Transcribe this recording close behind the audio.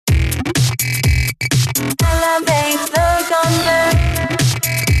elevate the concept.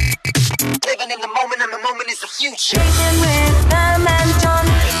 Living in the moment, and the moment is the future. Reaching with them and John.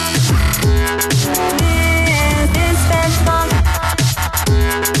 This Sped Talk.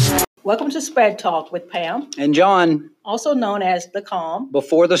 Welcome to Sped Talk with Pam, and John, also known as The Calm.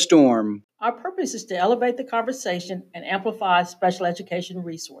 Before the Storm. Our purpose is to elevate the conversation and amplify special education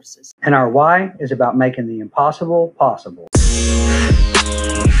resources. And our why is about making the impossible possible.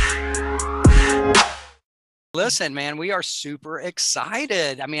 Listen, man, we are super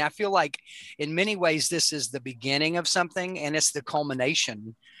excited. I mean, I feel like in many ways, this is the beginning of something, and it's the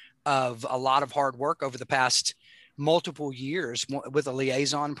culmination of a lot of hard work over the past multiple years with a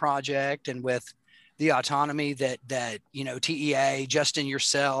liaison project and with the autonomy that TEA, Justin,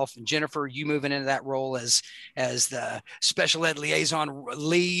 yourself, and Jennifer, you moving into that role as the special ed liaison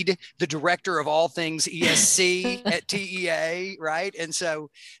lead, the director of all things ESC at TEA, right? And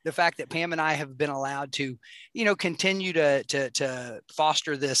so the fact that Pam and I have been allowed to, continue to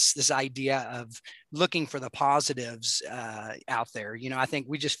foster this idea of looking for the positives out there, I think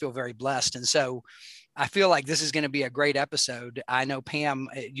we just feel very blessed. And so I feel like this is going to be a great episode. I know, Pam,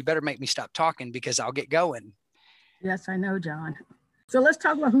 you better make me stop talking because I'll get going. Yes, I know, John. So let's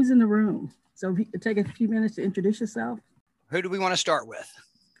talk about who's in the room. So if you could take a few minutes to introduce yourself. Who do we want to start with?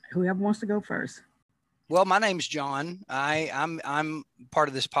 Whoever wants to go first. Well, my name's John. I'm part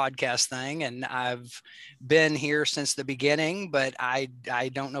of this podcast thing, and I've been here since the beginning, but I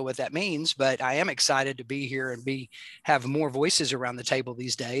don't know what that means, but I am excited to be here and have more voices around the table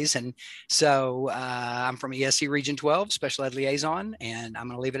these days. And so I'm from ESC Region 12, Special Ed Liaison, and I'm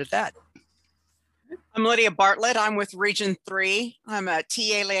going to leave it at that. I'm Lydia Bartlett. I'm with Region 3. I'm a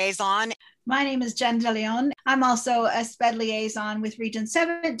TA liaison. My name is Jen DeLeon. I'm also a SPED liaison with Region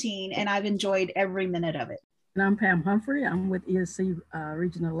 17, and I've enjoyed every minute of it. And I'm Pam Humphrey. I'm with ESC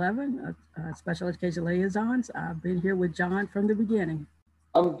Region 11, Special Education Liaisons. I've been here with John from the beginning.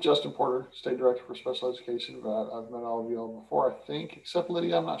 I'm Justin Porter, State Director for Special Education. I've met all of you all before, I think, except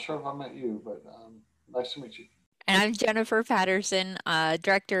Lydia. I'm not sure if I met you, but nice to meet you. And I'm Jennifer Patterson,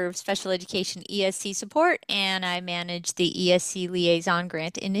 Director of Special Education ESC Support, and I manage the ESC Liaison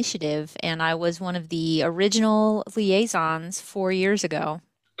Grant Initiative, and I was one of the original liaisons 4 years ago.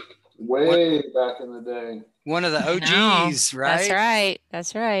 Way back in the day. One of the OGs, right?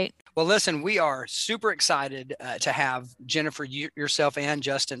 That's right. Well, listen, we are super excited to have Jennifer, yourself, and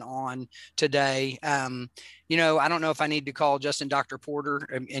Justin on today. I don't know if I need to call Justin Dr. Porter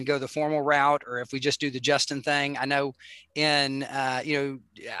and go the formal route, or if we just do the Justin thing. I know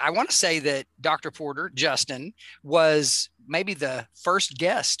I want to say that Dr. Porter, Justin, was maybe the first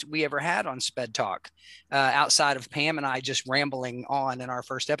guest we ever had on Sped Talk, outside of Pam and I just rambling on in our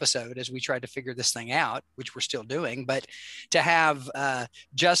first episode as we tried to figure this thing out, which we're still doing. But to have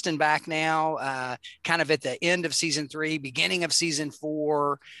Justin back now, kind of at the end of season 3, beginning of season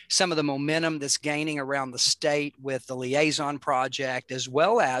 4, some of the momentum that's gaining around the state with the liaison project, as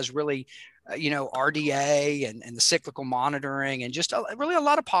well as really RDA and the cyclical monitoring, and just really a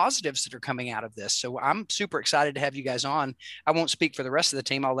lot of positives that are coming out of this. So I'm super excited to have you guys on. I won't speak for the rest of the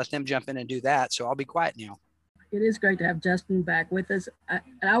team. I'll let them jump in and do that. So I'll be quiet now. It is great to have Justin back with us. And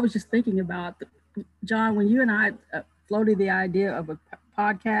I was just thinking about, John, when you and I floated the idea of a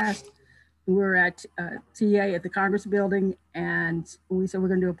podcast, we were at TA at the Congress building, and we said we're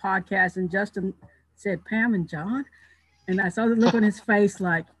going to do a podcast, and Justin said, Pam and John? And I saw the look on his face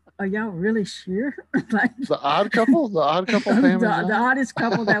like, are y'all really sure? Like, The odd couple, Pam and John? The oddest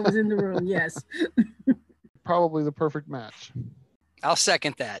couple that was in the room, yes. Probably the perfect match. I'll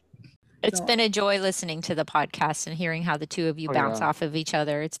second that. It's been a joy listening to the podcast and hearing how the two of you bounce off of each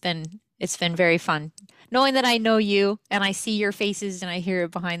other. It's been very fun knowing that I know you and I see your faces and I hear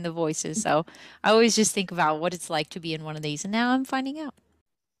it behind the voices. So I always just think about what it's like to be in one of these, and now I'm finding out.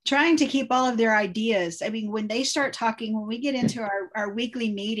 Trying to keep all of their ideas. I mean, when they start talking, when we get into our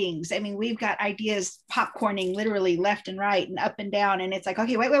weekly meetings, I mean, we've got ideas popcorning literally left and right and up and down. And it's like,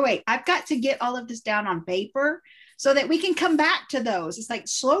 okay, wait. I've got to get all of this down on paper so that we can come back to those. It's like,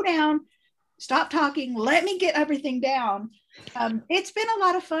 slow down, stop talking, let me get everything down. It's been a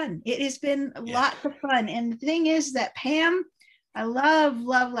lot of fun. It has been lots of fun. And the thing is that Pam, I love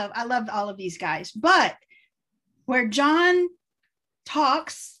all of these guys, but where John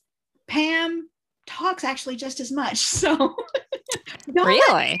talks, Pam talks actually just as much. So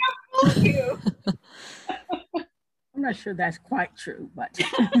really? I'm not sure that's quite true, but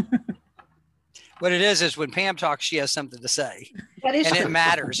what it is when Pam talks, she has something to say, that is and true. It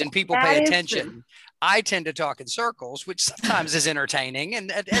matters, and people That pay is attention. true. I tend to talk in circles, which sometimes is entertaining.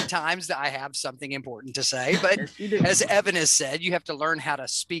 And at times I have something important to say. But Yes, you do. as Evan has said, you have to learn how to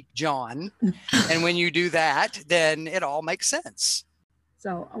speak John. And when you do that, then it all makes sense.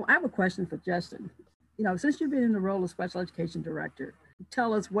 So I have a question for Justin. You know, since you've been in the role of special education director,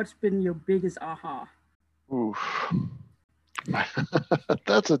 tell us what's been your biggest aha. Oof.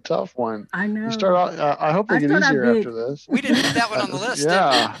 That's a tough one. I know. You start out. I hope they get easier after this. We didn't put that one on the list.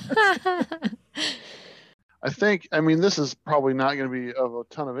 Yeah. I think. I mean, this is probably not going to be of a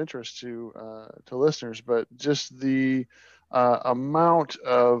ton of interest to listeners, but just the amount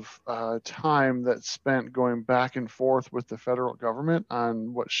of time that's spent going back and forth with the federal government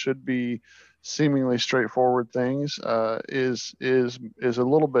on what should be seemingly straightforward things is a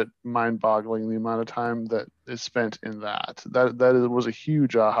little bit mind-boggling. The amount of time that is spent in that was a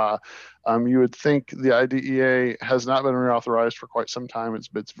huge aha. You would think the IDEA has not been reauthorized for quite some time. It's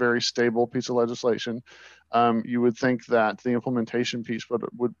a very stable piece of legislation. You would think that the implementation piece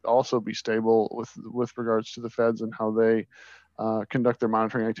would also be stable with regards to the feds and how they conduct their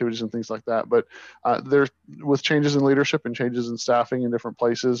monitoring activities and things like that. But there's, with changes in leadership and changes in staffing in different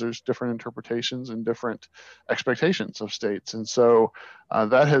places, there's different interpretations and different expectations of states. And so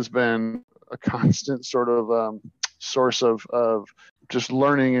that has been a constant sort of source of just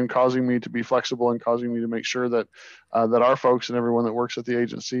learning and causing me to be flexible and causing me to make sure that that our folks and everyone that works at the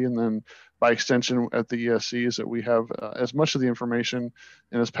agency, and then by extension at the ESCs, that we have as much of the information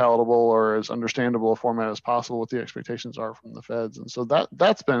in as palatable or as understandable a format as possible what the expectations are from the feds. And so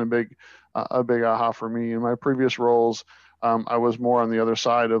that's been a big aha for me. In my previous roles, I was more on the other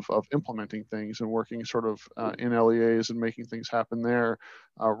side of implementing things and working sort of in LEAs and making things happen there,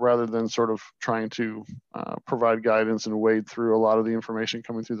 rather than sort of trying to provide guidance and wade through a lot of the information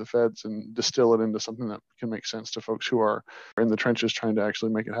coming through the feds and distill it into something that can make sense to folks who are in the trenches trying to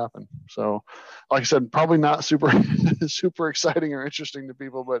actually make it happen. So, like I said, probably not super exciting or interesting to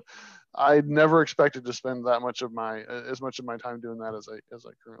people, but I never expected to spend as much of my time doing that as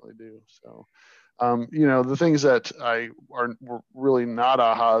I currently do. So. You know, the things that were really not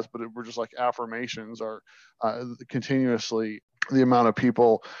ahas, but were just like affirmations, are continuously the amount of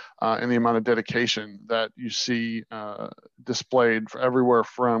people and the amount of dedication that you see displayed everywhere,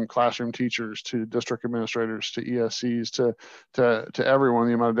 from classroom teachers to district administrators to ESCs to everyone.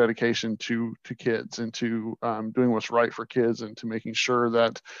 The amount of dedication to kids and to doing what's right for kids and to making sure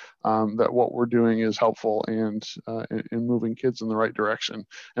that that what we're doing is helpful and in moving kids in the right direction,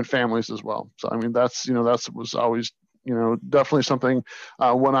 and families as well. So I mean, that was always definitely something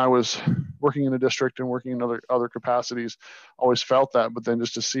when I was working in a district and working in other capacities, always felt that. But then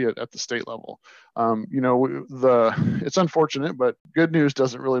just to see it at the state level, it's unfortunate, but good news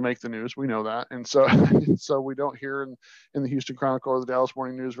doesn't really make the news. We know that, and so we don't hear in the Houston Chronicle or the Dallas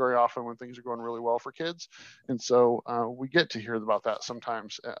Morning News very often when things are going really well for kids, and so we get to hear about that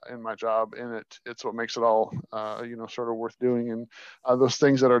sometimes in my job, and it's what makes it all sort of worth doing. And those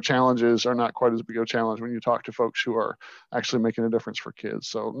things that are challenges are not quite as big of a challenge when you talk to folks who are actually making a difference for kids.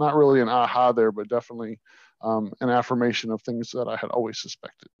 So not really an aha there, but definitely an affirmation of things that I had always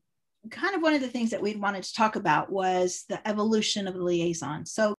suspected. Kind of one of the things that we wanted to talk about was the evolution of the liaison.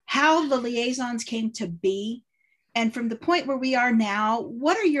 So how the liaisons came to be, and from the point where we are now,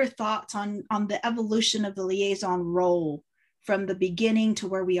 what are your thoughts on the evolution of the liaison role from the beginning to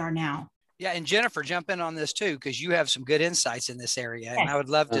where we are now? Yeah, and Jennifer, jump in on this too, because you have some good insights in this area, and I would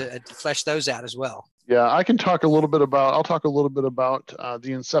love to flesh those out as well. Yeah, I'll talk a little bit about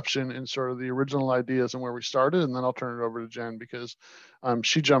the inception and sort of the original ideas and where we started, and then I'll turn it over to Jen, because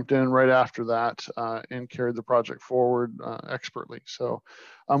she jumped in right after that and carried the project forward expertly. So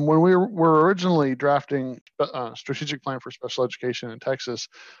when we were originally drafting strategic plan for special education in Texas,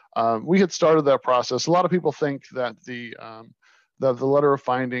 we had started that process. A lot of people think that the letter of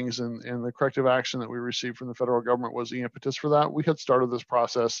findings and the corrective action that we received from the federal government was the impetus for that. We had started this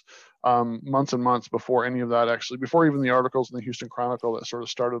process months and months before any of that, actually, before even the articles in the Houston Chronicle that sort of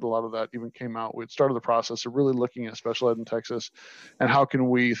started a lot of that even came out. We had started the process of really looking at special ed in Texas and how can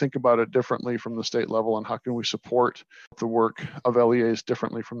we think about it differently from the state level, and how can we support the work of LEAs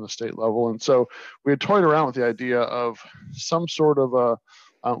differently from the state level. And so we had toyed around with the idea of some sort of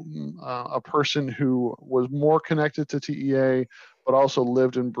a person who was more connected to TEA, but also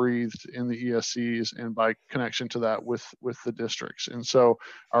lived and breathed in the ESCs and by connection to that with the districts. And so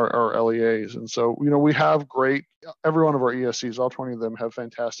our LEAs. And so, we have every one of our ESCs, all 20 of them have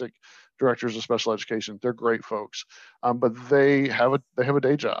fantastic directors of special education. They're great folks, but they have a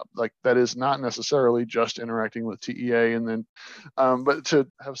day job. Like, that is not necessarily just interacting with TEA, and then, but to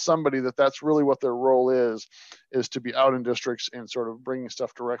have somebody that's really what their role is to be out in districts and sort of bringing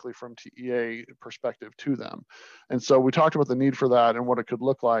stuff directly from TEA perspective to them. And so we talked about the need for that and what it could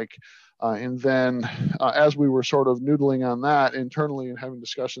look like. And then as we were sort of noodling on that internally and having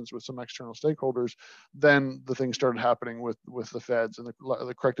discussions with some external stakeholders, then the things started happening with the feds, and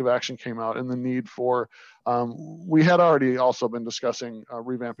the corrective action came out, and the need for, we had already also been discussing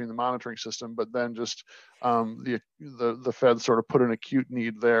revamping the monitoring system, but then just the feds sort of put an acute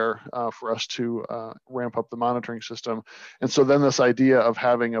need there for us to ramp up the monitoring system. And so then this idea of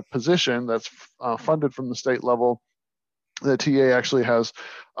having a position that's funded from the state level, the TA actually has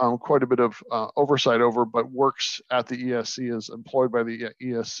quite a bit of oversight over, but works at the ESC, is employed by the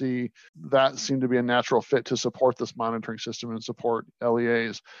ESC. That seemed to be a natural fit to support this monitoring system and support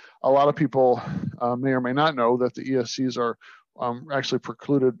LEAs. A lot of people may or may not know that the ESCs are actually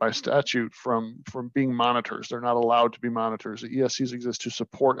precluded by statute from being monitors. They're not allowed to be monitors. The ESCs exist to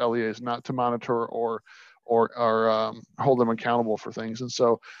support LEAs, not to monitor or hold them accountable for things. And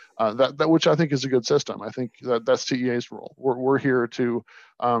so that which I think is a good system. I think that's TEA's role. We're here to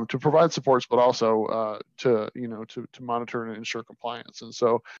provide supports, but also to monitor and ensure compliance. And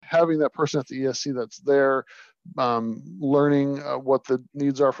so having that person at the ESC that's there, learning what the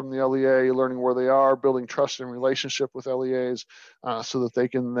needs are from the LEA, learning where they are, building trust and relationship with LEAs so that they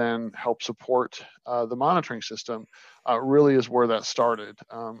can then help support the monitoring system really is where that started.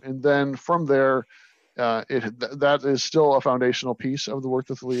 And then from there, that is still a foundational piece of the work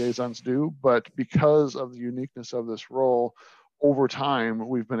that the liaisons do, but because of the uniqueness of this role, over time,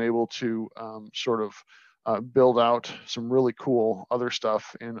 we've been able to sort of build out some really cool other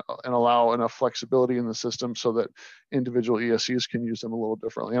stuff and allow enough flexibility in the system so that individual ESCs can use them a little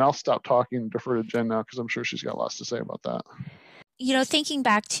differently. And I'll stop talking and defer to Jen now, because I'm sure she's got lots to say about that. Thinking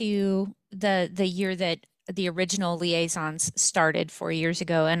back to the year that the original liaisons started 4 years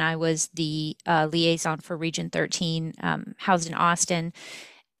ago, and I was the liaison for Region 13, housed in Austin.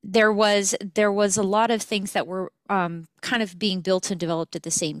 There was a lot of things that were kind of being built and developed at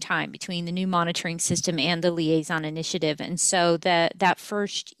the same time between the new monitoring system and the liaison initiative. And so that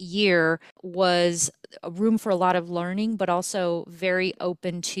first year was a room for a lot of learning, but also very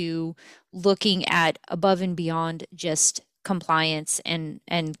open to looking at above and beyond just compliance and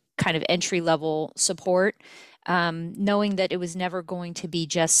kind of entry level support, knowing that it was never going to be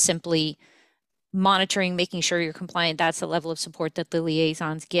just simply monitoring, making sure you're compliant. That's the level of support that the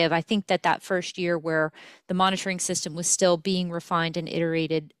liaisons give. I think that first year where the monitoring system was still being refined and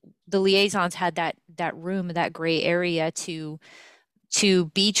iterated, the liaisons had that room, that gray area to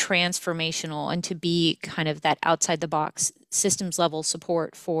be transformational and to be kind of that outside the box systems level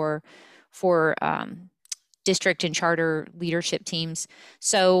support for district and charter leadership teams.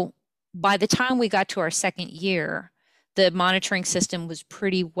 So by the time we got to our second year, the monitoring system was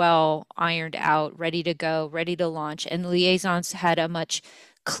pretty well ironed out, ready to go, ready to launch, and the liaisons had a much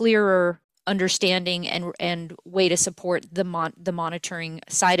clearer understanding and way to support the monitoring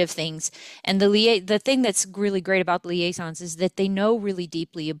side of things. And the thing that's really great about the liaisons is that they know really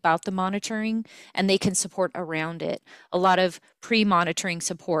deeply about the monitoring and they can support around it. A lot of pre-monitoring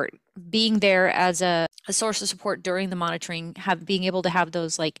support, being there as a source of support during the monitoring, being able to have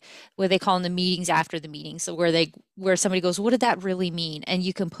those, like what they call in the meetings after the meeting. So where somebody goes, what did that really mean? And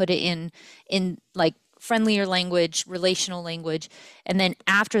you can put it in like friendlier language, relational language. And then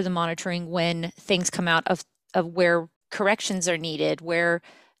after the monitoring, when things come out of where corrections are needed, where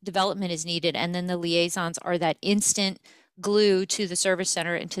development is needed, and then the liaisons are that instant glue to the service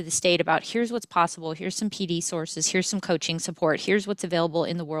center and to the state about here's what's possible, here's some PD sources, here's some coaching support, here's what's available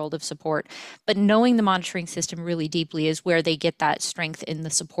in the world of support. But knowing the monitoring system really deeply is where they get that strength in the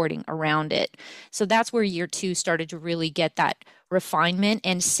supporting around it. So that's where year two started to really get that refinement.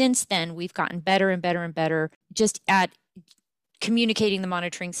 And since then, we've gotten better and better and better just at communicating the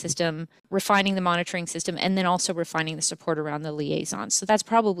monitoring system, refining the monitoring system, and then also refining the support around the liaisons. So that's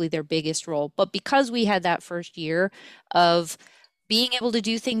probably their biggest role. But because we had that first year of being able to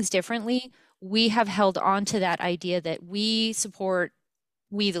do things differently, we have held on to that idea that we, the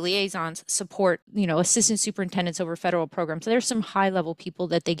liaisons, support, assistant superintendents over federal programs. So there's some high level people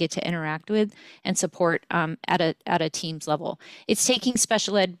that they get to interact with and support at a team's level. It's taking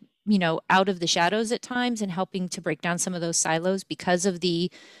special ed out of the shadows at times and helping to break down some of those silos because of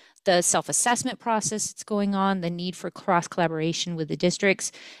the self-assessment process that's going on, the need for cross collaboration with the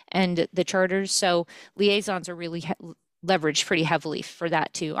districts and the charters. So liaisons are really leveraged pretty heavily for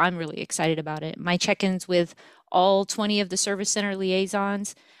that too. I'm really excited about it. My check-ins with all 20 of the service center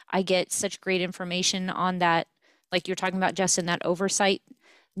liaisons, I get such great information on that, like you're talking about, Justin, that oversight,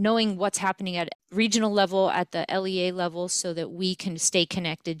 knowing what's happening at regional level, at the LEA level, so that we can stay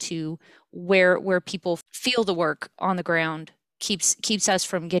connected to where people feel the work on the ground, keeps us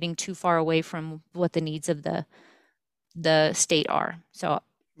from getting too far away from what the needs of the state are. So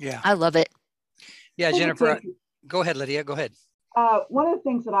Yeah. I love it. Yeah, Jennifer, go ahead, Lydia, go ahead. One of the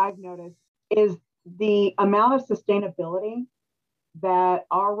things that I've noticed is the amount of sustainability that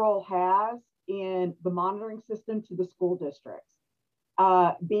our role has in the monitoring system to the school districts.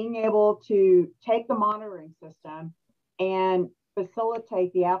 Being able to take the monitoring system and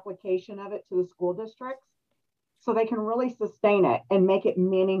facilitate the application of it to the school districts so they can really sustain it and make it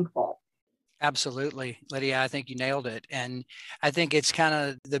meaningful. Absolutely, Lydia, I think you nailed it. And I think it's kind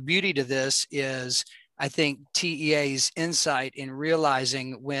of the beauty to this is I think TEA's insight in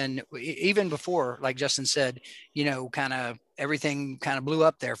realizing when, even before, like Justin said, kind of everything kind of blew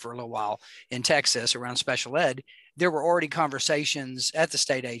up there for a little while in Texas around special ed, there were already conversations at the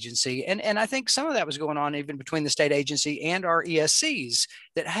state agency. And I think some of that was going on even between the state agency and our ESCs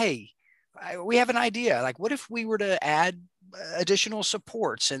that, hey, we have an idea. Like, what if we were to add additional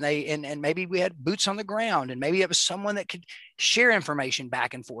supports and maybe we had boots on the ground and maybe it was someone that could share information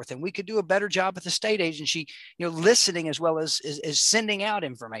back and forth and we could do a better job at the state agency, listening as well as sending out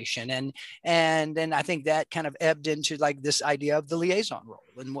information. And then I think that kind of ebbed into like this idea of the liaison role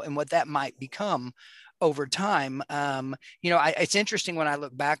and what that might become over time. It's interesting when I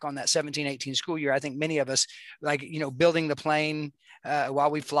look back on that 17-18 school year, I think many of us building the plane while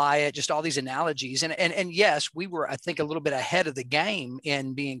we fly it, just all these analogies. And yes, we were, I think, a little bit ahead of the game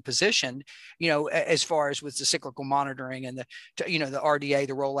in being positioned, as far as with the cyclical monitoring and the RDA,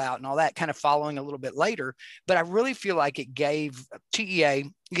 the rollout and all that kind of following a little bit later. But I really feel like it gave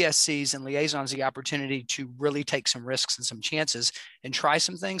TEA, ESCs and liaisons the opportunity to really take some risks and some chances and try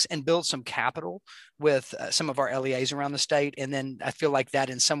some things and build some capital with some of our LEAs around the state. And then I feel like that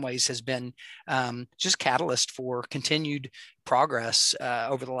in some ways has been just catalyst for continued progress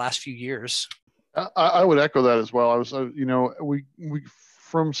over the last few years. I would echo that as well. I was, we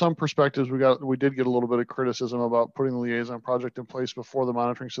from some perspectives, we did get a little bit of criticism about putting the liaison project in place before the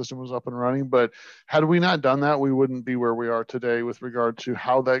monitoring system was up and running. But had we not done that, we wouldn't be where we are today with regard to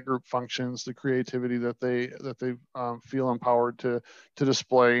how that group functions, the creativity that they feel empowered to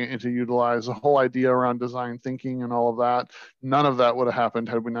display and to utilize, the whole idea around design thinking and all of that. None of that would have happened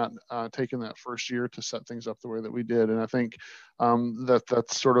had we not taken that first year to set things up the way that we did. And I think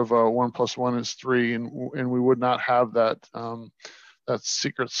that's sort of a 1 + 1 is 3, and we would not have that. That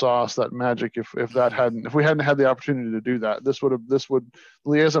secret sauce, that magic, if we hadn't had the opportunity to do that, this would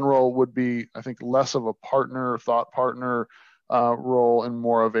liaison role would be, I think, less of a thought partner role and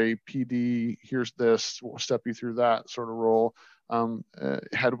more of a PD, here's this, we'll step you through that sort of role.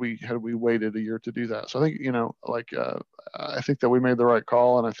 Had we waited a year to do that. So I think, I think that we made the right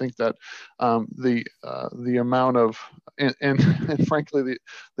call. And I think that the amount of, and frankly,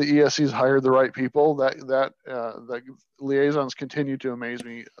 the ESCs hired the right people. That liaisons continue to amaze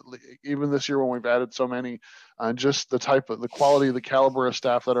me. Even this year when we've added so many, just the quality, the caliber of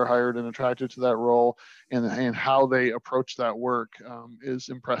staff that are hired and attracted to that role and how they approach that work is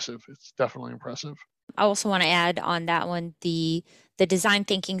impressive. It's definitely impressive. I also want to add on that one, the design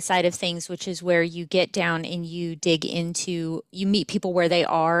thinking side of things, which is where you get down and you dig into, you meet people where they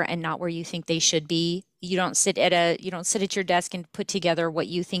are and not where you think they should be. You don't sit at your desk and put together what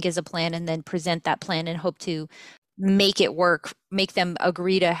you think is a plan and then present that plan and hope to make it work, make them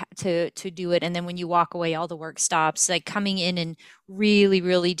agree to do it. And then when you walk away, all the work stops. Like coming in and really,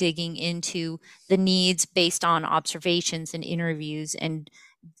 really digging into the needs based on observations and interviews and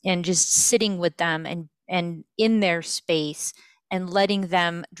just sitting with them and in their space and letting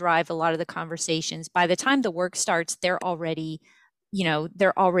them drive a lot of the conversations. By the time the work starts, they're already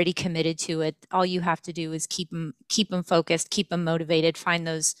committed to it. All you have to do is keep them focused, keep them motivated, find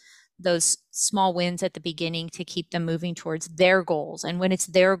those small wins at the beginning to keep them moving towards their goals. And when it's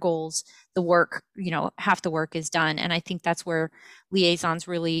their goals, the work, half the work is done. And I think that's where liaisons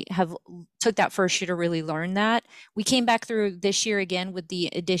really took that first year to really learn that. We came back through this year again with the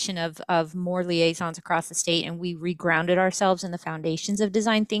addition of more liaisons across the state, and we regrounded ourselves in the foundations of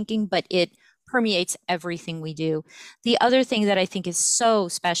design thinking, but it permeates everything we do. The other thing that I think is so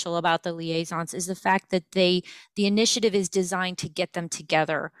special about the liaisons is the fact that the initiative is designed to get them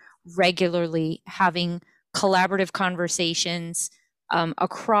together regularly, having collaborative conversations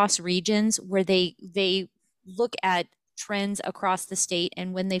across regions where they look at trends across the state.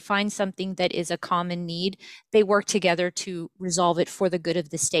 And when they find something that is a common need, they work together to resolve it for the good of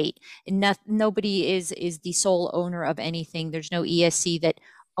the state. And nobody is the sole owner of anything. There's no ESC that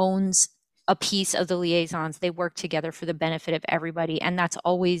owns a piece of the liaisons. They work together for the benefit of everybody. And that's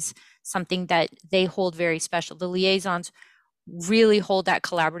always something that they hold very special. The liaisons really hold that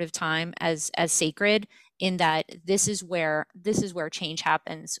collaborative time as sacred, in that this is where change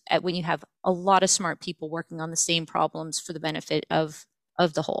happens, when you have a lot of smart people working on the same problems for the benefit of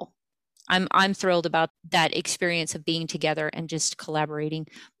the whole. I'm thrilled about that experience of being together and just collaborating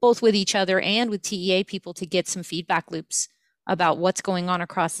both with each other and with TEA people to get some feedback loops about what's going on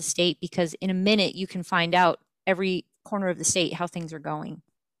across the state, because in a minute you can find out every corner of the state how things are going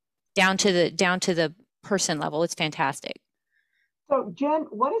down to the person level. It's fantastic. So, Jen,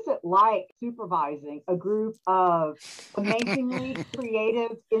 what is it like supervising a group of amazingly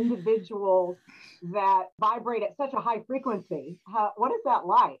creative individuals that vibrate at such a high frequency? What is that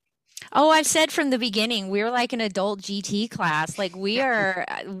like? Oh, I've said from the beginning, we're like an adult GT class. Like we are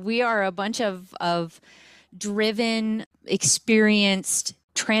a bunch of driven, experienced,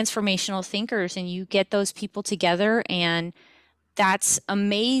 transformational thinkers, and you get those people together, and that's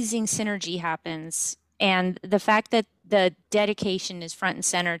amazing synergy happens. And the fact that the dedication is front and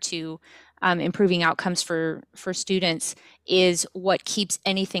center to improving outcomes for students is what keeps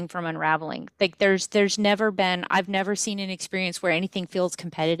anything from unraveling. Like there's never been, I've never seen an experience where anything feels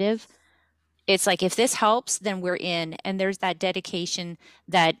competitive. It's like, if this helps, then we're in. And there's that dedication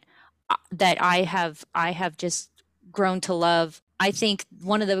that I have just grown to love. I think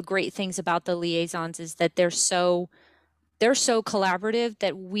one of the great things about the liaisons is that they're so collaborative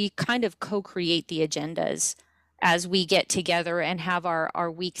that we kind of co-create the agendas as we get together and have our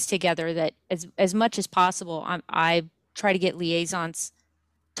weeks together, that as much as possible, I try to get liaisons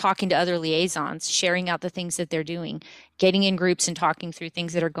talking to other liaisons, sharing out the things that they're doing, getting in groups and talking through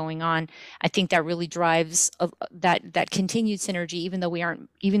things that are going on. I think that really drives that continued synergy, even though we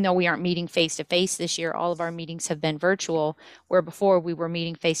aren't meeting face to face this year. All of our meetings have been virtual, where before we were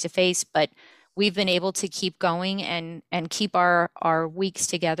meeting face to face, but we've been able to keep going and keep our weeks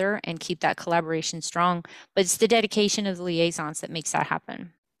together and keep that collaboration strong. But it's the dedication of the liaisons that makes that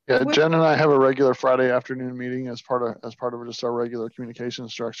happen. Yeah, Jen and I have a regular Friday afternoon meeting as part of just our regular communication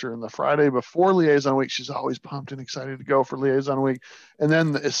structure. And the Friday before liaison week, she's always pumped and excited to go for liaison week. And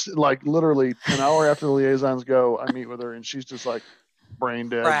then it's like literally an hour after the liaisons go, I meet with her, and she's just like brain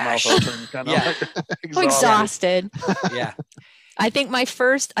dead, mouth open, kind of like exhausted. Yeah. I think my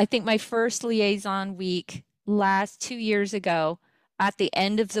first liaison week last 2 years ago, at the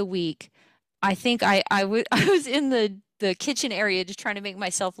end of the week, I think I was in the kitchen area just trying to make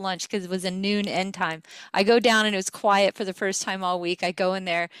myself lunch because it was a noon end time. I go down and it was quiet for the first time all week. I go in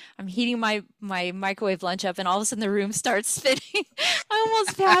there, I'm heating my microwave lunch up, and all of a sudden the room starts spinning. I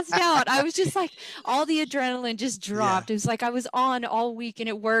almost passed out. I was just like, all the adrenaline just dropped. Yeah. It was like I was on all week and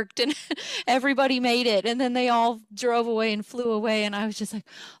it worked, and everybody made it. And then they all drove away and flew away. And I was just like,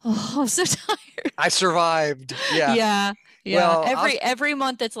 oh, I'm so tired. I survived. Yeah. Yeah. Yeah, well, every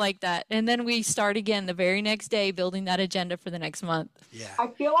month it's like that. And then we start again the very next day, building that agenda for the next month. Yeah. I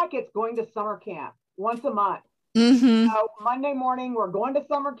feel like it's going to summer camp once a month. Mm-hmm. So Monday morning, we're going to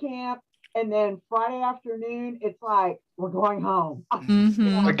summer camp. And then Friday afternoon, it's like, we're going home.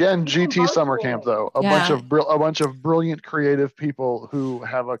 Mm-hmm. Again, GT summer camp though, a bunch of brilliant creative people who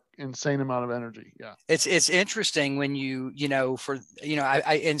have an insane amount of energy. Yeah, it's interesting when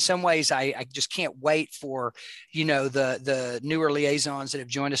I in some ways I just can't wait for the newer liaisons that have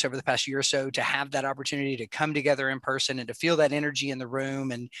joined us over the past year or so to have that opportunity to come together in person and to feel that energy in the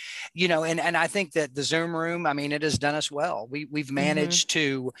room, and and I think that the Zoom room, I mean, it has done us well. We've managed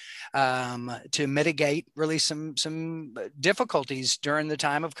to mitigate really some difficulties during the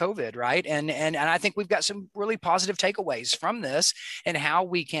time of COVID, right? And I think we've got some really positive takeaways from this, and how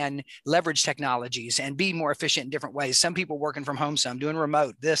we can leverage technologies and be more efficient in different ways. Some people working from home, some doing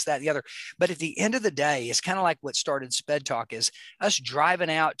remote, this, that, the other. But at the end of the day, it's kind of like what started Sped Talk, is us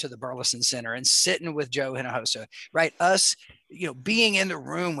driving out to the Burleson Center and sitting with Joe Hinojosa, right? Us, being in the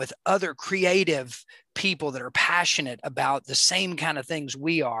room with other creative people that are passionate about the same kind of things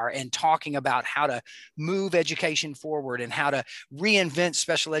we are, and talking about how to move education forward and how to reinvent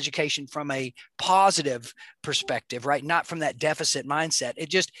special education from a positive perspective, right? Not from that deficit mindset.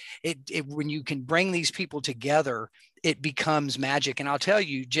 When you can bring these people together, it becomes magic. And I'll tell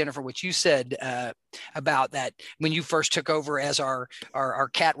you, Jennifer, what you said about that when you first took over as our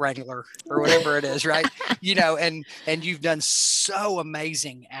cat wrangler or whatever it is, right? And you've done so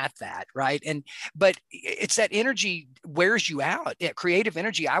amazing at that, right? But it's that energy wears you out. That creative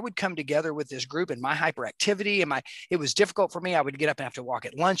energy. I would come together with this group, and my hyperactivity and it was difficult for me. I would get up and have to walk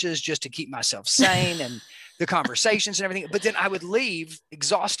at lunches just to keep myself sane and the conversations and everything. But then I would leave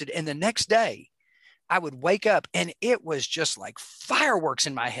exhausted, and the next day I would wake up and it was just like fireworks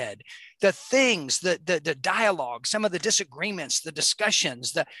in my head. The things, the dialogue, some of the disagreements, the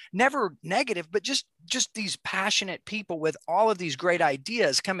discussions, the never negative, but just these passionate people with all of these great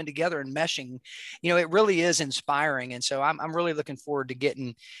ideas coming together and meshing. It really is inspiring. And so I'm really looking forward to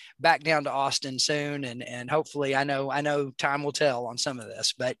getting back down to Austin soon. And hopefully I know time will tell on some of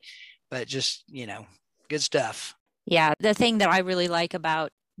this, but just, good stuff. Yeah. The thing that I really like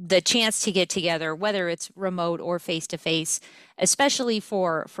about the chance to get together, whether it's remote or face to face, especially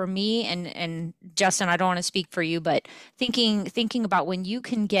for me and Justin, I don't want to speak for you, but thinking about when you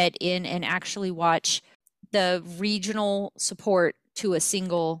can get in and actually watch the regional support to a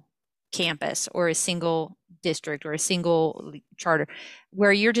single campus or a single district or a single charter,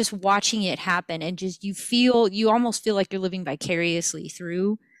 where you're just watching it happen and just you almost feel like you're living vicariously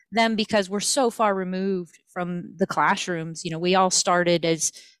through them, because we're so far removed from the classrooms. We all started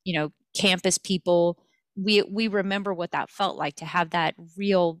as, campus people. We remember what that felt like to have that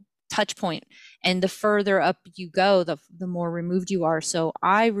real touch point. And the further up you go, the more removed you are. So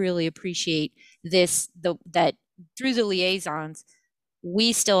I really appreciate that through the liaisons,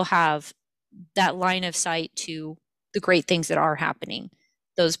 we still have that line of sight to the great things that are happening,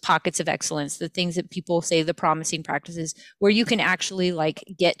 those pockets of excellence, the things that people say, the promising practices, where you can actually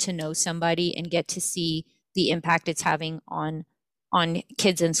get to know somebody and get to see the impact it's having on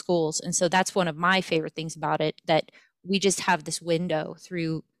kids in schools. And so that's one of my favorite things about it, that we just have this window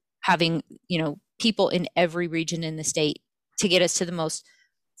through having, people in every region in the state to get us to the most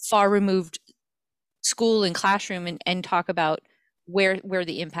far removed school and classroom and talk about where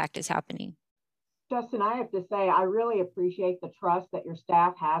the impact is happening. Justin, I have to say, I really appreciate the trust that your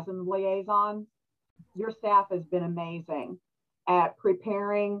staff has in the liaisons. Your staff has been amazing at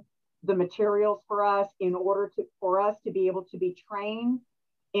preparing the materials for us in order for us to be able to be trained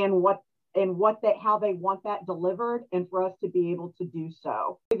in how they want that delivered, and for us to be able to do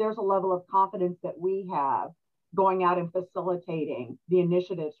so. There's a level of confidence that we have going out and facilitating the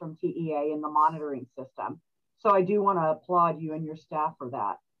initiatives from TEA and the monitoring system. So I do want to applaud you and your staff for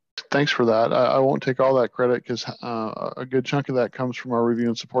that. Thanks for that. I won't take all that credit, because a good chunk of that comes from our review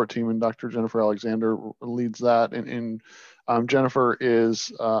and support team, and Dr. Jennifer Alexander leads that. And Jennifer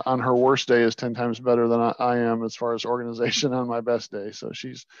is on her worst day is 10 times better than I am as far as organization on my best day. So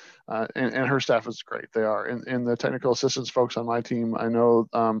she's and her staff is great. They are. And the technical assistance folks on my team, I know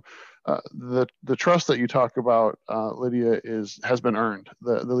the trust that you talk about, Lydia, has been earned.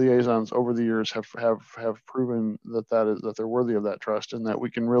 The liaisons over the years have proven that they're worthy of that trust, and that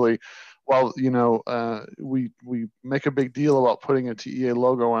we can really, while we make a big deal about putting a TEA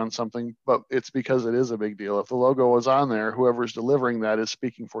logo on something, but it's because it is a big deal. If the logo is on there, whoever's delivering that is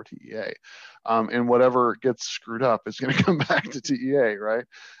speaking for TEA, and whatever gets screwed up is going to come back to TEA, right?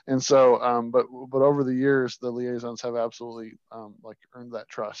 And so, but over the years, the liaisons have absolutely earned that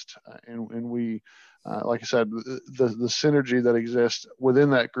trust, and we, like I said, the synergy that exists within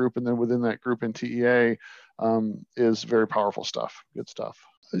that group and then within that group in TEA is very powerful stuff. Good stuff.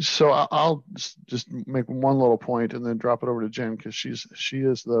 So I'll just make one little point and then drop it over to Jen, because she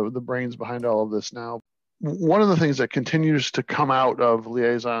is the brains behind all of this now. One of the things that continues to come out of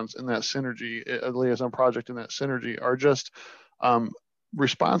liaisons in that synergy, a liaison project in that synergy, are just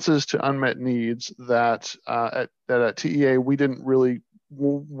responses to unmet needs that at TEA we didn't really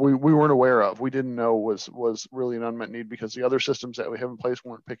we weren't aware of. We didn't know was really an unmet need, because the other systems that we have in place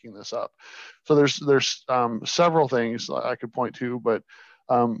weren't picking this up. So there's several things I could point to, but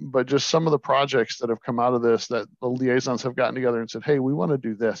just some of the projects that have come out of this, that the liaisons have gotten together and said, hey, we want to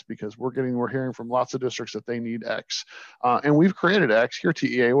do this because we're hearing from lots of districts that they need X. And we've created X here,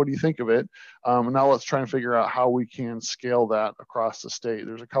 TEA. What do you think of it? Now let's try and figure out how we can scale that across the state.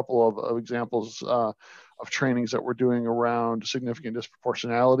 There's a couple of examples of trainings that we're doing around significant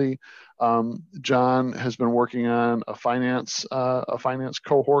disproportionality. John has been working on a finance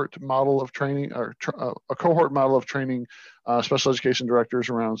cohort model of training, or a cohort model of training special education directors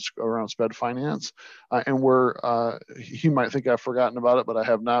around SPED finance. And he might think I've forgotten about it, but I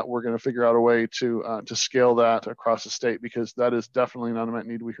have not. We're going to figure out a way to scale that across the state, because that is definitely an unmet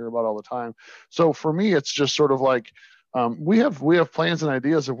need we hear about all the time. So for me, it's just sort of like, we have plans and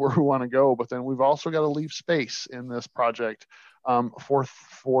ideas of where we want to go, but then we've also got to leave space in this project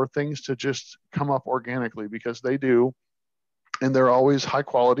for things to just come up organically, because they do, and they're always high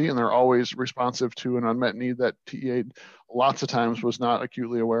quality, and they're always responsive to an unmet need that TEA lots of times was not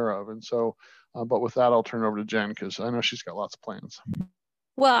acutely aware of. And so, but with that, I'll turn it over to Jen, because I know she's got lots of plans.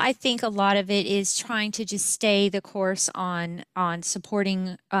 Well, I think a lot of it is trying to just stay the course on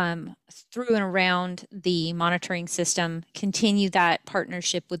supporting through and around the monitoring system, continue that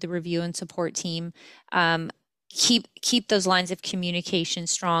partnership with the review and support team, keep those lines of communication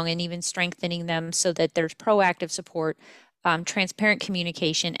strong, and even strengthening them so that there's proactive support, transparent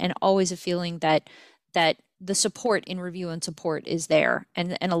communication, and always a feeling that the support in review and support is there,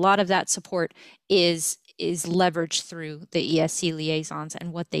 and a lot of that support is leveraged through the ESC liaisons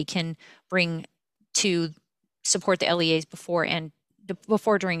and what they can bring to support the LEAs before,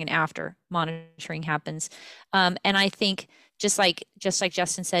 during, and after monitoring happens. And I think just like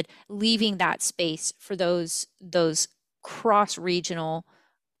Justin said, leaving that space for those cross-regional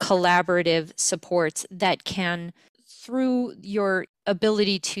collaborative supports that can, through your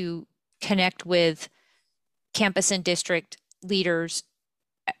ability to connect with campus and district leaders,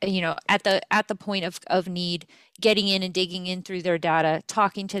 at the point of need, getting in and digging in through their data,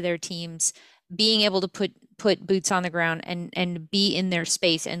 talking to their teams, being able to put boots on the ground and be in their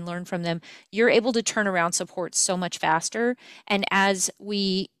space and learn from them, you're able to turn around support so much faster. And as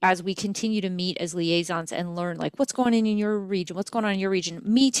we continue to meet as liaisons and learn, like, what's going on in your region,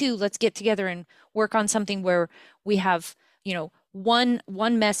 me too, let's get together and work on something where we have, one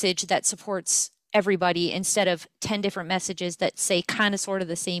message that supports everybody instead of 10 different messages that say kind of sort of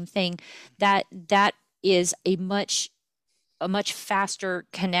the same thing. That is a much faster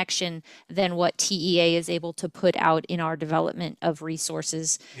connection than what TEA is able to put out in our development of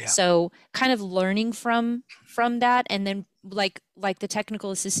resources. Yeah. So kind of learning from that, and then like the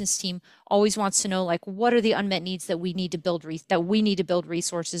technical assistance team always wants to know, like, what are the unmet needs that we need to build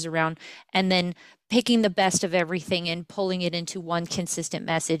resources around, and then picking the best of everything and pulling it into one consistent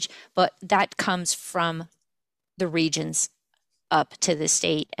message. But that comes from the regions up to the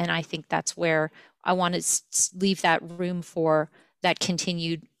state, and I think that's where I want to leave that room for that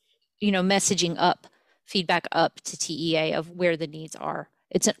continued, messaging up, feedback up to TEA of where the needs are.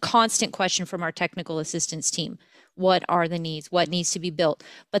 It's a constant question from our technical assistance team. What are the needs? What needs to be built?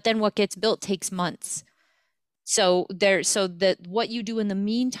 But then what gets built takes months. So what you do in the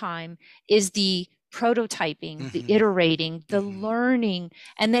meantime is the prototyping, the iterating, the learning,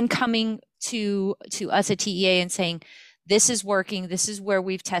 and then coming to us at TEA and saying, this is working, this is where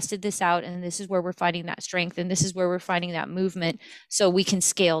we've tested this out, and this is where we're finding that strength, and this is where we're finding that movement, so we can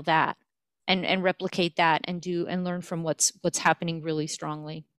scale that and replicate that and learn from what's happening really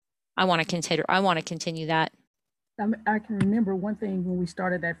strongly. I want to continue that. I can remember one thing when we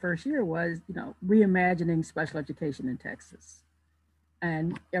started that first year was, reimagining special education in Texas.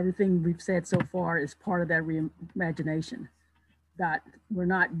 And everything we've said so far is part of that reimagination, that we're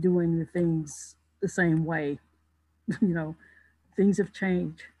not doing the things the same way. Things have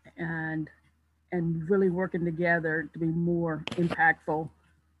changed, and really working together to be more impactful,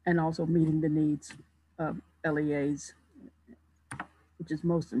 and also meeting the needs of LEAs, which is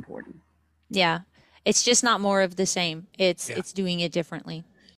most important. Yeah, it's just not more of the same. It's doing it differently.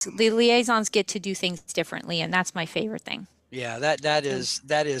 The liaisons get to do things differently, and that's my favorite thing. Yeah, that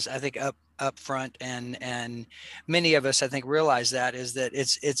is I think up front, and many of us, I think, realize that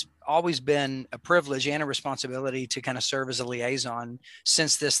it's always been a privilege and a responsibility to kind of serve as a liaison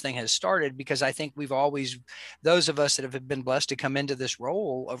since this thing has started, because I think we've always, those of us that have been blessed to come into this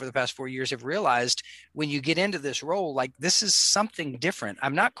role over the past 4 years, have realized when you get into this role, like, this is something different.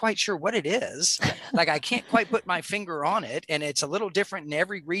 I'm not quite sure what it is. Like, I can't quite put my finger on it, and it's a little different in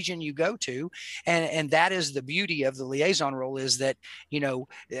every region you go to. And that is the beauty of the liaison role, is that,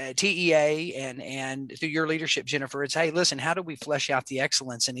 TEA and through your leadership, Jennifer, it's, hey, listen, how do we flesh out the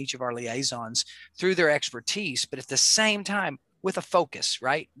excellence in each of our liaisons through their expertise, but at the same time with a focus,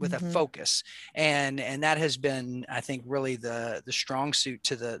 right? With a focus. And that has been, I think, really the strong suit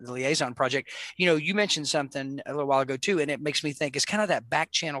to the liaison project. You mentioned something a little while ago too, and it makes me think it's kind of that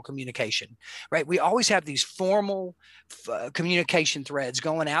back channel communication, right? We always have these formal communication threads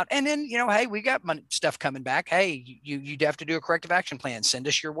going out, and then, hey, we got stuff coming back. Hey, you'd have to do a corrective action plan. Send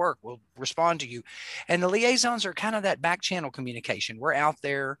us your work. We'll respond to you. And the liaisons are kind of that back channel communication. We're out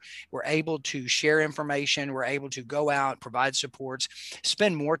there. We're able to share information. We're able to go out, provide support, reports,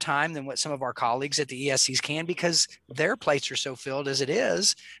 spend more time than what some of our colleagues at the ESCs can, because their plates are so filled as it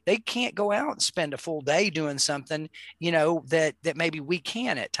is. They can't go out and spend a full day doing something, that maybe we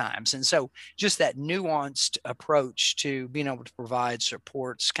can at times. And so just that nuanced approach to being able to provide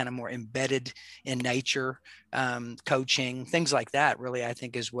supports kind of more embedded in nature, coaching, things like that, really, I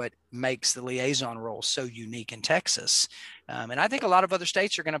think is what makes the liaison role so unique in Texas. And I think a lot of other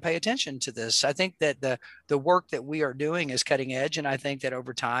states are going to pay attention to this. I think that the work that we are doing is cutting edge. And I think that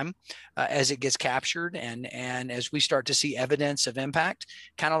over time, as it gets captured and as we start to see evidence of impact,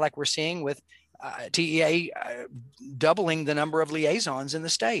 kind of like we're seeing with TEA doubling the number of liaisons in the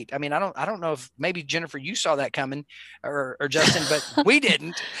state. I mean, I don't know if maybe Jennifer, you saw that coming, or Justin, but we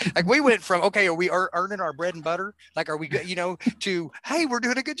didn't. Like, we went from, okay, are we earning our bread and butter? Like, are we good, to, hey, we're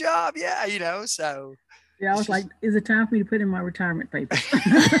doing a good job. Yeah. So. Yeah, I was like, is it time for me to put in my retirement papers?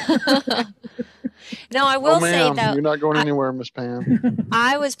 No, I will say ma'am, though, you're not going anywhere, Miss Pam.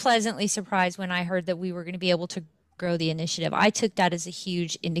 I was pleasantly surprised when I heard that we were going to be able to grow the initiative. I took that as a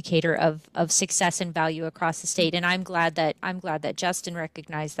huge indicator of success and value across the state, and I'm glad that Justin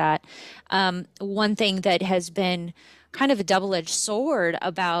recognized that. One thing that has been kind of a double-edged sword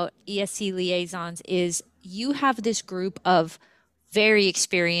about ESC liaisons is you have this group of very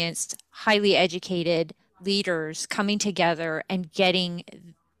experienced, highly educated leaders coming together and getting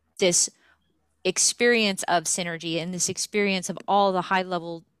this experience of synergy and this experience of all the high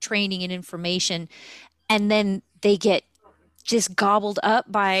level training and information, and then they get just gobbled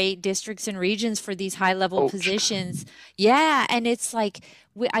up by districts and regions for these high level positions. Yeah. And it's like,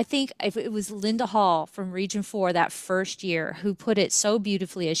 I think if it was Linda Hall from Region 4 that first year who put it so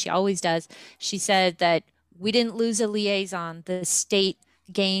beautifully, as she always does. She said that we didn't lose a liaison, the state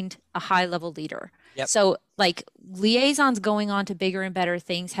gained a high level leader. Yep. So like liaisons going on to bigger and better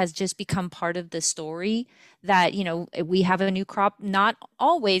things has just become part of the story that, we have a new crop. Not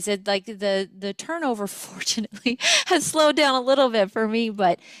always. Like the turnover fortunately has slowed down a little bit for me,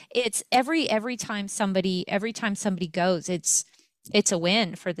 but it's every time somebody goes, it's a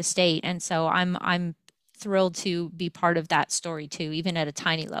win for the state. And so I'm thrilled to be part of that story too, even at a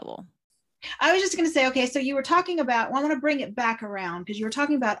tiny level. I was just going to say, okay, so you were talking about, well, I want to bring it back around because you were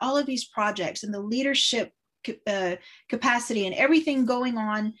talking about all of these projects and the leadership capacity and everything going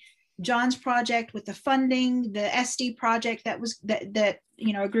on. John's project with the funding, the SD project that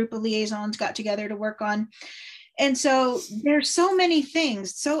a group of liaisons got together to work on. And so there's so many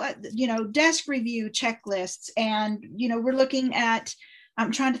things. So, desk review checklists, and, we're looking at,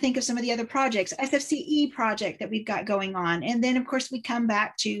 I'm trying to think of some of the other projects, SFCE project that we've got going on. And then of course we come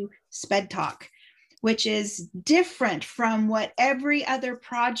back to Sped Talk, which is different from what every other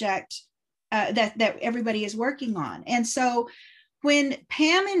project that everybody is working on. And so when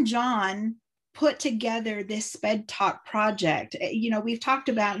Pam and John put together this Sped Talk project, we've talked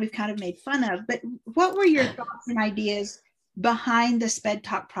about, and we've kind of made fun of, but what were your thoughts and ideas behind the Sped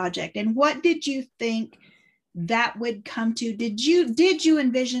Talk project? And what did you think that would come to? Did you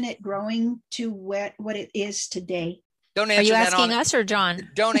envision it growing to what it is today? Don't answer. Are you asking us or John?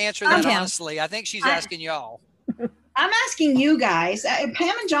 Don't answer that honestly. I think she's asking y'all. I'm asking you guys,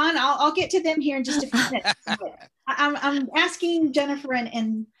 Pam and John. I'll get to them here in just a few minutes. I'm asking Jennifer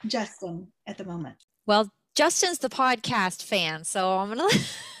and Justin at the moment. Well, Justin's the podcast fan, so I'm gonna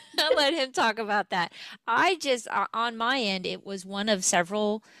let him talk about that. I just, on my end, it was one of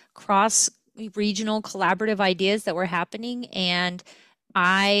several cross-regional collaborative ideas that were happening, and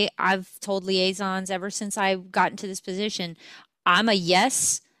I've told liaisons ever since I got into this position, I'm a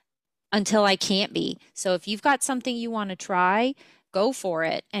yes until I can't be. So if you've got something you want to try, go for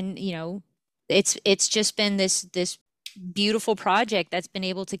it. And it's just been this beautiful project that's been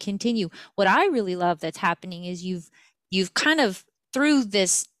able to continue. What I really love that's happening is you've kind of through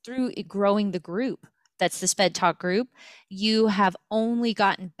growing the group, that's the Sped Talk group, you have only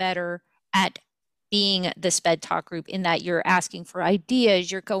gotten better at being the Sped Talk group, in that you're asking for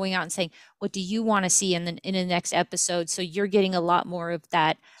ideas, you're going out and saying, what do you want to see in the next episode? So you're getting a lot more of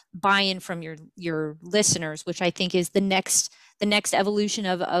that buy-in from your listeners, which I think is the next evolution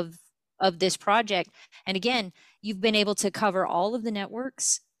of this project. And again, you've been able to cover all of the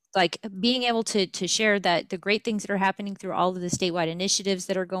networks, like being able to share that the great things that are happening through all of the statewide initiatives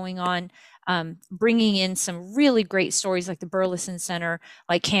that are going on, bringing in some really great stories like the Burleson Center,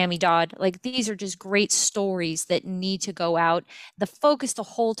 like Cammie Dodd. Like, these are just great stories that need to go out. The focus the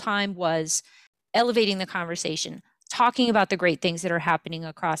whole time was elevating the conversation, talking about the great things that are happening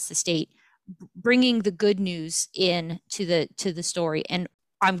across the state, bringing the good news in to the story. And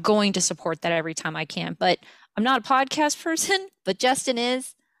I'm going to support that every time I can. But I'm not a podcast person, but Justin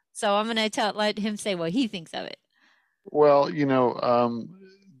is. So I'm going to let him say what he thinks of it. Well,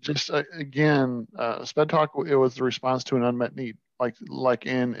 just again, Sped Talk, it was the response to an unmet need. Like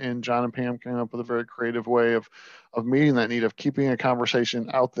in John and Pam came up with a very creative way of meeting that need, of keeping a conversation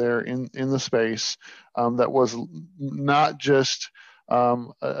out there in the space, that was not just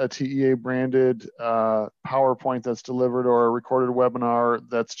a TEA branded PowerPoint that's delivered, or a recorded webinar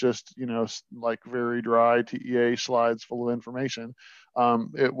that's just like very dry TEA slides full of information.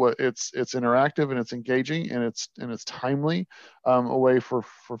 It's interactive, and it's engaging, and it's timely, a way for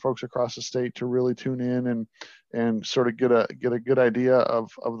folks across the state to really tune in and sort of get a good idea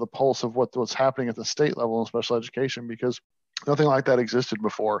of the pulse of what's happening at the state level in special education, because nothing like that existed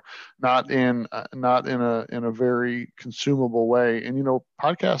before, not in a very consumable way. And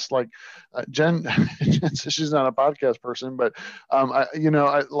podcasts, like Jen, Jen says she's not a podcast person, but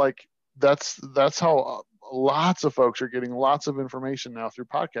I like that's how lots of folks are getting lots of information now through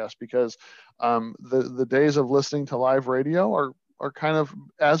podcasts, because the days of listening to live radio are kind of,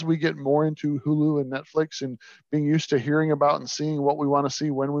 as we get more into Hulu and Netflix and being used to hearing about and seeing what we want to see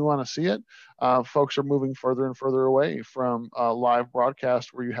when we want to see it, folks are moving further and further away from live broadcast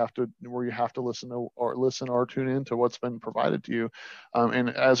where you have to listen or tune in to what's been provided to you. And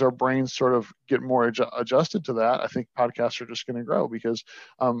as our brains sort of get more adjusted to that, I think podcasts are just going to grow, because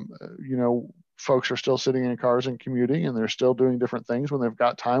folks are still sitting in cars and commuting, and they're still doing different things when they've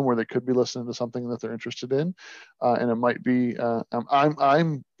got time where they could be listening to something that they're interested in. And it might be,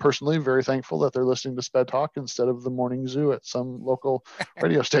 I'm personally very thankful that they're listening to Sped Talk instead of the morning zoo at some local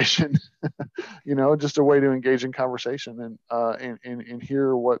radio station. Just a way to engage in conversation and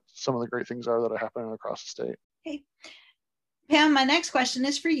hear what some of the great things are that are happening across the state. Hey, Pam, my next question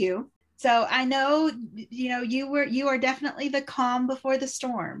is for you. So I know, you are definitely the calm before the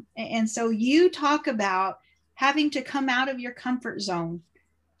storm. And so you talk about having to come out of your comfort zone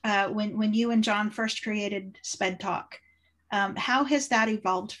when you and John first created Sped Talk. How has that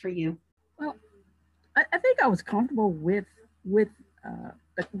evolved for you? Well, I think I was comfortable with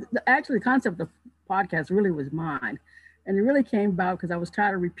actually the concept of podcast really was mine. And it really came about because I was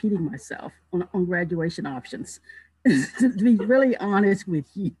tired of repeating myself on graduation options. To be really honest with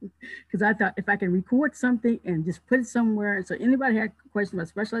you, because I thought if I can record something and just put it somewhere, so anybody had a question about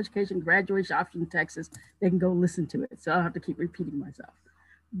special education graduation option in Texas, they can go listen to it. So I don't have to keep repeating myself.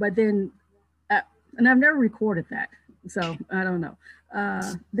 But then, and I've never recorded that, so I don't know.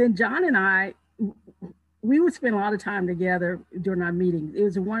 Then John and I, we would spend a lot of time together during our meetings. It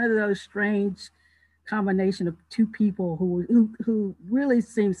was one of those strange combination of two people who really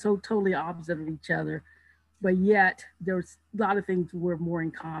seemed so totally opposite of each other, but yet there's a lot of things were more in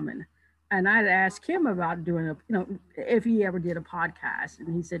common. And I'd asked him about doing if he ever did a podcast,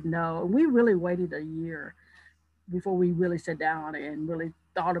 and he said no. And we really waited a year before we really sat down and really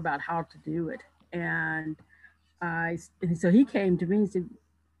thought about how to do it. And so he came to me and said,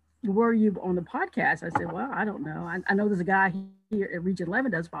 "Were you on the podcast?" I said, "Well, I don't know. I know there's a guy here at Region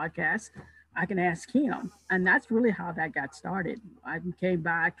 11 does podcasts. I can ask him." And that's really how that got started. I came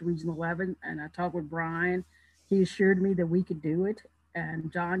back to Region 11 and I talked with Brian. He assured me that we could do it.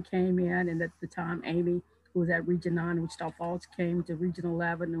 And John came in, and at the time, Amy, who was at Region 9 in Wichita Falls, came to Region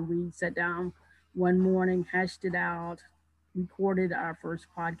 11, and we sat down one morning, hashed it out, recorded our first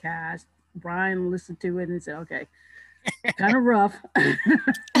podcast. Brian listened to it and said, "Okay, kind of rough,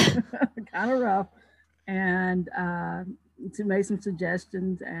 kind of rough." And to make some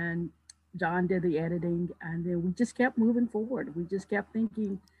suggestions, and John did the editing, and then we just kept moving forward. We just kept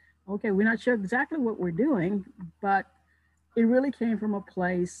thinking, okay, we're not sure exactly what we're doing, but it really came from a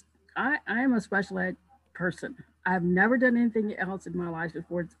place. I am a special ed person. I've never done anything else in my life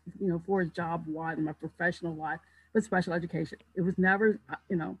before, for a job wise in my professional life, but special education. It was never,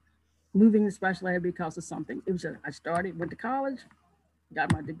 moving to special ed because of something. It was just, went to college,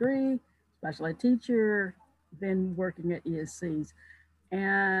 got my degree, special ed teacher, then working at ESCs.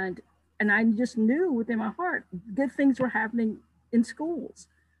 And I just knew within my heart, good things were happening in schools.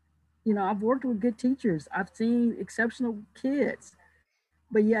 I've worked with good teachers. I've seen exceptional kids,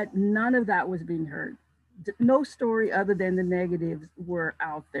 but yet none of that was being heard. No story other than the negatives were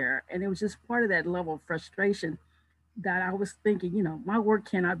out there. And it was just part of that level of frustration that I was thinking, my work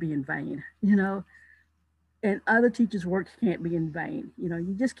cannot be in vain, and other teachers' work can't be in vain.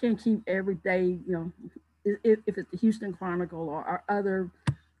 You just can't keep every day, if it's the Houston Chronicle or other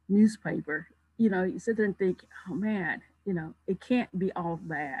newspaper, you sit there and think, oh man, it can't be all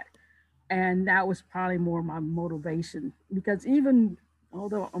bad. And that was probably more my motivation, because even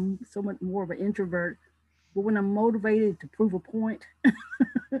although I'm somewhat more of an introvert, but when I'm motivated to prove a point,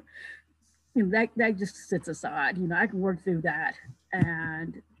 that just sits aside. I can work through that.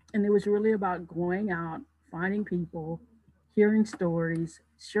 And it was really about going out, finding people, hearing stories,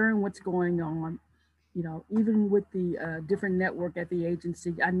 sharing what's going on. You know, even with the different network at the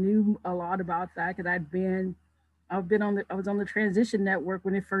agency, I knew a lot about that because I was on the transition network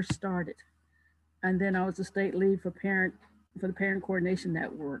when it first started, and then I was the state lead for the parent coordination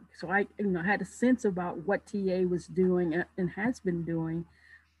network. So I, had a sense about what TA was doing and has been doing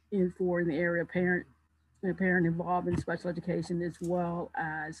in the area of parent involved in special education as well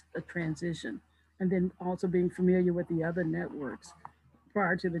as a transition, and then also being familiar with the other networks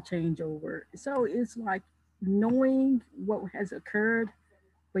prior to the changeover. So it's like knowing what has occurred,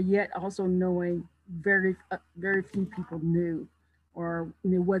 but yet also knowing very few people knew, or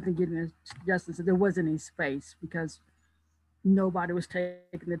it wasn't getting justice. There wasn't any space because nobody was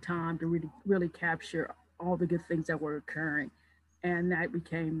taking the time to really capture all the good things that were occurring. And that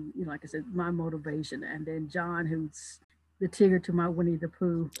became, like I said, my motivation. And then John, who's the Tigger to my Winnie the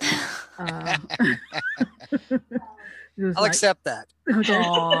Pooh, I'll accept that.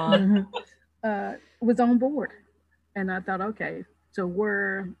 Okay. Was on board. And I thought, okay, so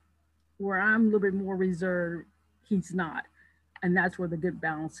where I'm a little bit more reserved, he's not. And that's where the good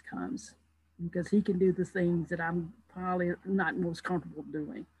balance comes, because he can do the things that I'm probably not most comfortable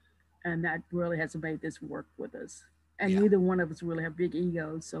doing. And that really has made this work with us. And neither one of us really have big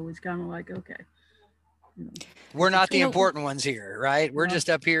egos. So it's kind of like, okay. We're not the important ones here, right? We're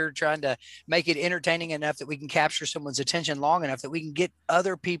just up here trying to make it entertaining enough that we can capture someone's attention long enough that we can get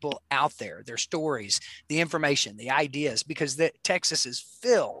other people out there, their stories, the information, the ideas, because Texas is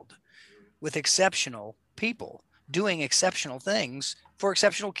filled with exceptional people doing exceptional things for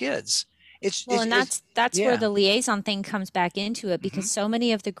exceptional kids. That's where the liaison thing comes back into it, because so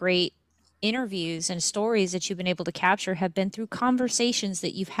many of the great interviews and stories that you've been able to capture have been through conversations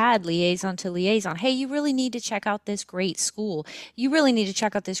that you've had liaison to liaison. Hey, you really need to check out this great school. You really need to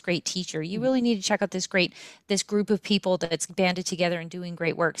check out this great teacher. You really need to check out this group of people that's banded together and doing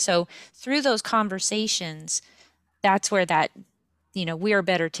great work. So through those conversations, that's where that, we are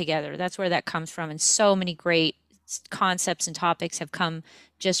better together. That's where that comes from. And so many great concepts and topics have come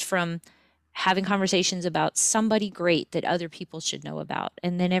just from having conversations about somebody great that other people should know about,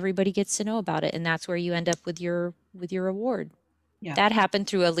 and then everybody gets to know about it, and that's where you end up with your award. That happened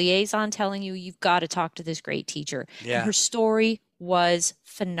through a liaison telling you, you've got to talk to this great teacher. And her story was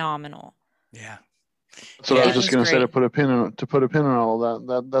phenomenal. So I was just going to say, to put a pin in all of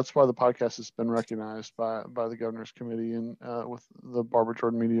that. That's why the podcast has been recognized by the Governor's Committee and with the Barbara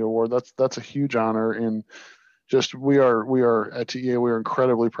Jordan Media Award. That's a huge honor. And just we are at TEA, we are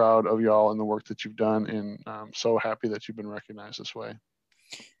incredibly proud of y'all and the work that you've done, and I'm so happy that you've been recognized this way.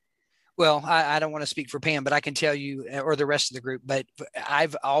 Well, I don't want to speak for Pam, but I can tell you, or the rest of the group, but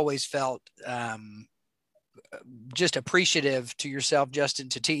I've always felt just appreciative to yourself, Justin,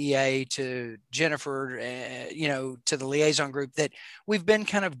 to TEA, to Jennifer, to the liaison group, that we've been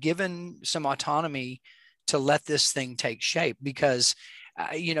kind of given some autonomy to let this thing take shape, because,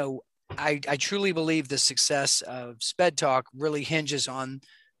 I truly believe the success of Sped Talk really hinges on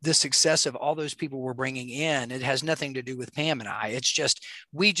the success of all those people we're bringing in. It has nothing to do with Pam and I. It's just,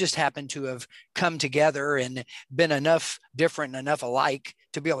 we just happen to have come together and been enough different and enough alike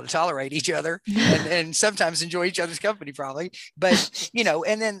to be able to tolerate each other and sometimes enjoy each other's company, probably. But,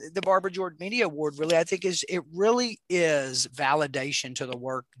 and then the Barbara Jordan Media Award really, I think it really is validation to the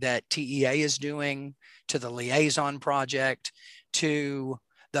work that TEA is doing, to the Liaison Project, to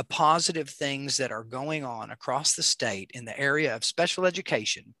the positive things that are going on across the state in the area of special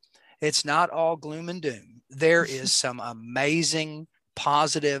education. It's not all gloom and doom. There is some amazing,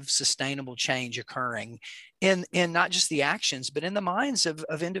 positive, sustainable change occurring in not just the actions, but in the minds of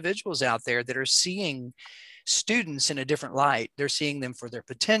individuals out there that are seeing students in a different light. They're seeing them for their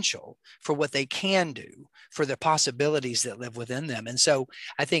potential, for what they can do, for the possibilities that live within them. And so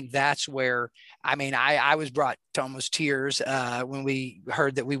I think that's where, I was brought to almost tears when we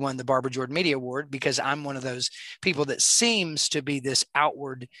heard that we won the Barbara Jordan Media Award, because I'm one of those people that seems to be this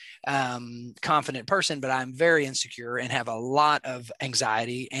outward confident person, but I'm very insecure and have a lot of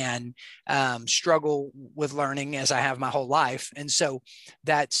anxiety and struggle with learning, as I have my whole life. And so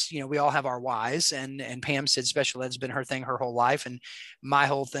that's, we all have our whys, and Pam said special ed's been her thing her whole life, and my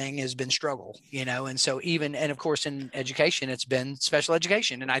whole thing has been struggle, and so and of course in education, it's been special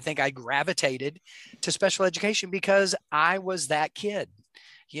education. And I think I gravitated to special education because I was that kid.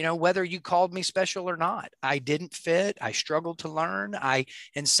 Whether you called me special or not, I didn't fit. I struggled to learn.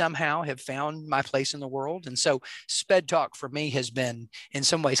 And somehow have found my place in the world. And so Sped Talk for me has been in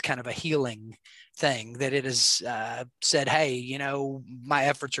some ways kind of a healing thing, that it has said, hey, my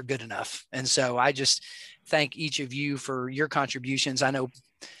efforts are good enough. And so I just thank each of you for your contributions. I know,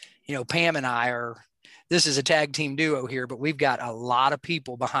 Pam and I are this is a tag team duo here, but we've got a lot of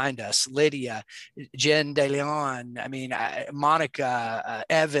people behind us. Lydia, Jen De Leon, I mean, Monica,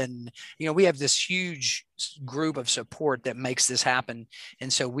 Evan, we have this huge group of support that makes this happen.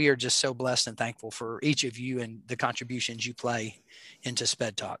 And so we are just so blessed and thankful for each of you and the contributions you play into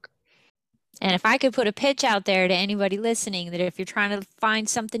Sped Talk. And if I could put a pitch out there to anybody listening, that if you're trying to find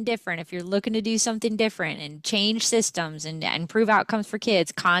something different, if you're looking to do something different and change systems and improve outcomes for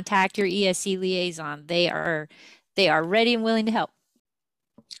kids, contact your ESC liaison. They are ready and willing to help.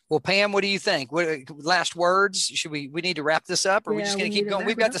 Well, Pam, what do you think? What last words? We need to wrap this up, or are we just going to keep going?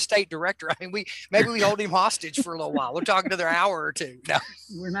 We've got the state director. I mean, maybe we hold him hostage for a little while. We'll talk another hour or two. No.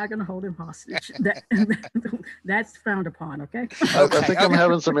 We're not going to hold him hostage. That's frowned upon. Okay. I think I'm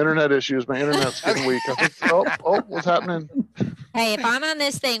having some internet issues. My internet's getting weak. I think, what's happening? Hey, if I'm on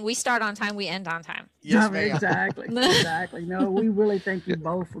this thing, we start on time, we end on time. Yes, no, exactly. Exactly. No, we really thank you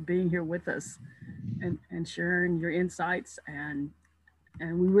both for being here with us and sharing your insights, and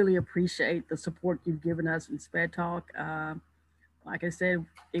we really appreciate the support you've given us in Sped Talk. Like I said,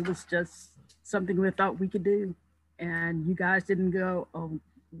 it was just something we thought we could do, and you guys didn't go, "Oh,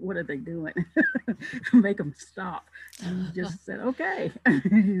 what are they doing?" Make them stop. And you just said, "Okay,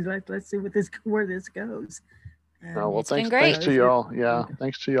 let's see where this goes." Well, thanks to y'all. Yeah,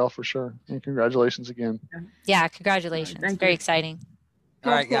 thanks to y'all for sure, and congratulations again. Yeah, congratulations. It's very exciting.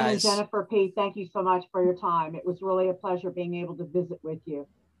 All right, guys. Jennifer, Pete, thank you so much for your time. It was really a pleasure being able to visit with you.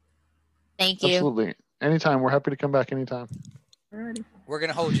 Thank you. Absolutely. Anytime. We're happy to come back anytime. Alrighty. We're going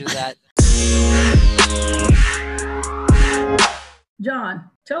to hold you to that. John,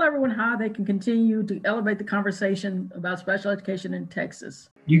 tell everyone how they can continue to elevate the conversation about special education in Texas.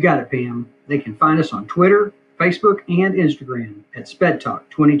 You got it, Pam. They can find us on Twitter, Facebook, and Instagram at Sped Talk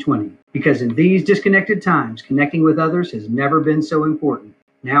 2020. Because in these disconnected times, connecting with others has never been so important.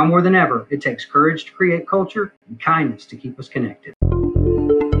 Now more than ever, it takes courage to create culture and kindness to keep us connected.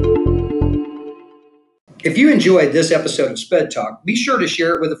 If you enjoyed this episode of Sped Talk, be sure to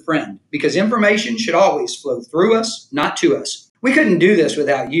share it with a friend, because information should always flow through us, not to us. We couldn't do this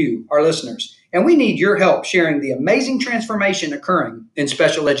without you, our listeners, and we need your help sharing the amazing transformation occurring in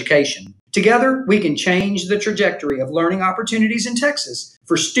special education. Together, we can change the trajectory of learning opportunities in Texas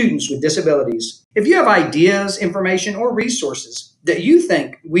for students with disabilities. If you have ideas, information, or resources that you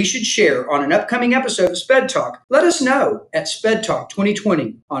think we should share on an upcoming episode of Sped Talk, let us know at Sped Talk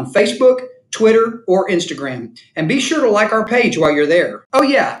 2020 on Facebook, Twitter, or Instagram. And be sure to like our page while you're there. Oh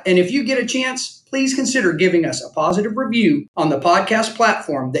yeah, and if you get a chance, please consider giving us a positive review on the podcast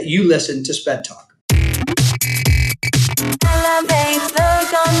platform that you listen to Sped Talk. Elevate the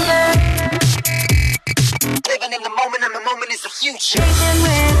conversation.